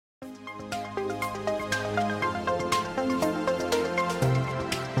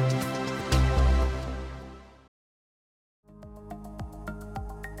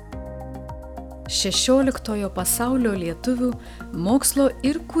XVI-tojo Pasaulio lietuvių mokslo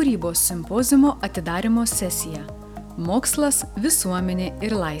ir kūrybos simpoziumo atidarymo sesija. Mokslas, visuomenė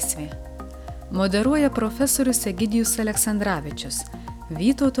ir laisvė. Moderuoja profesorius Egidijus ALEKSANDRAVIČIUS,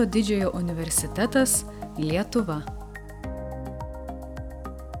 Vytauto Didžiojo universitetas, Lietuva.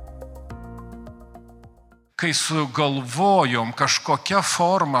 Kai sugalvojom kažkokią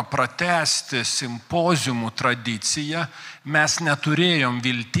formą pratęsti simpoziumų tradiciją, mes neturėjom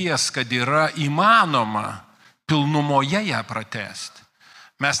vilties, kad yra įmanoma pilnumoje ją pratęsti.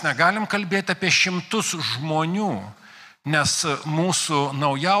 Mes negalim kalbėti apie šimtus žmonių, nes mūsų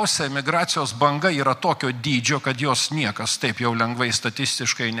naujausia emigracijos banga yra tokio dydžio, kad jos niekas taip jau lengvai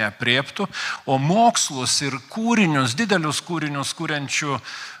statistiškai neaprėptų, o mokslus ir kūrinius, didelius kūrinius kuriančių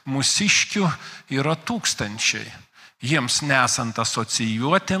mūsiškių yra tūkstančiai. Jiems nesant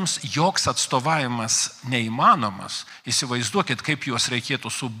asocijuotiems, joks atstovavimas neįmanomas. Įsivaizduokit, kaip juos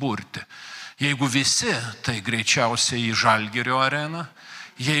reikėtų suburti. Jeigu visi, tai greičiausiai į Žalgirio areną.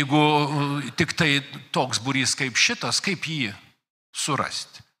 Jeigu tik tai toks būrys kaip šitas, kaip jį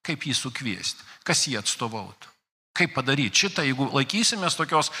surasti, kaip jį sukviesti, kas jį atstovautų. Kaip padaryti šitą, jeigu laikysimės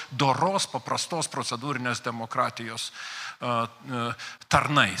tokios doros, paprastos procedūrinės demokratijos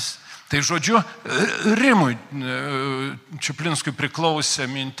tarnais. Tai žodžiu, Rimui Čiuplinskui priklausė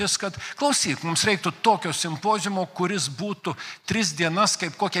mintis, kad klausyk, mums reiktų tokio simpoziumo, kuris būtų 3 dienas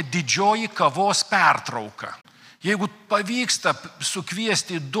kaip kokia didžioji kavos pertrauka. Jeigu pavyksta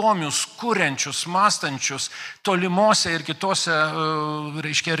sukviesti įdomius, kuriančius, mąstančius, tolimose ir kitose,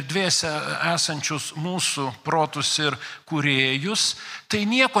 erdvėse esančius mūsų protus ir kūrėjus, tai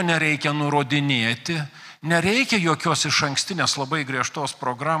nieko nereikia nurodinėti, nereikia jokios išankstinės labai griežtos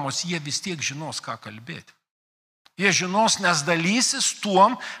programos, jie vis tiek žinos, ką kalbėti. Jie žinos, nes dalysis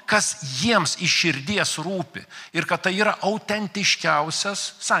tuom, kas jiems iš širdies rūpi ir kad tai yra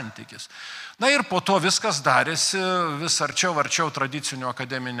autentiškiausias santykis. Na ir po to viskas darėsi vis arčiau tradicinio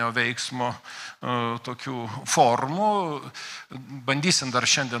akademinio veiksmo tokių formų. Bandysim dar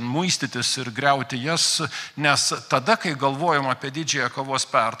šiandien muistytis ir griauti jas, nes tada, kai galvojom apie didžiąją kavos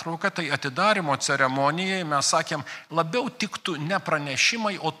pertrauką, tai atidarymo ceremonijai mes sakėm, labiau tiktų ne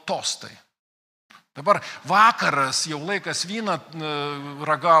pranešimai, o tostai. Dabar vakaras, jau laikas vyną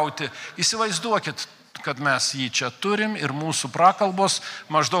ragauti, įsivaizduokit, kad mes jį čia turim ir mūsų prakalbos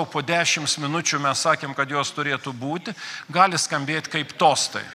maždaug po 10 minučių mes sakėm, kad jos turėtų būti, gali skambėti kaip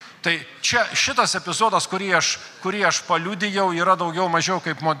tostai. Tai čia šitas epizodas, kurį aš paliudijau, yra daugiau mažiau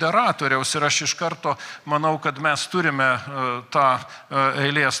kaip moderatoriaus ir aš iš karto manau, kad mes turime tą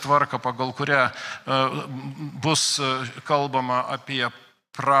eilės tvarką, pagal kurią bus kalbama apie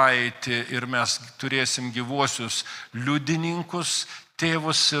praeitį ir mes turėsim gyvuosius liudininkus,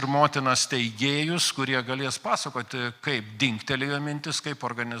 tėvus ir motinas teigėjus, kurie galės pasakoti, kaip dingtelėjo mintis, kaip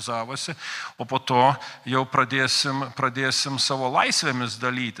organizavosi, o po to jau pradėsim savo laisvėmis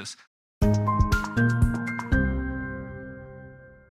dalytis.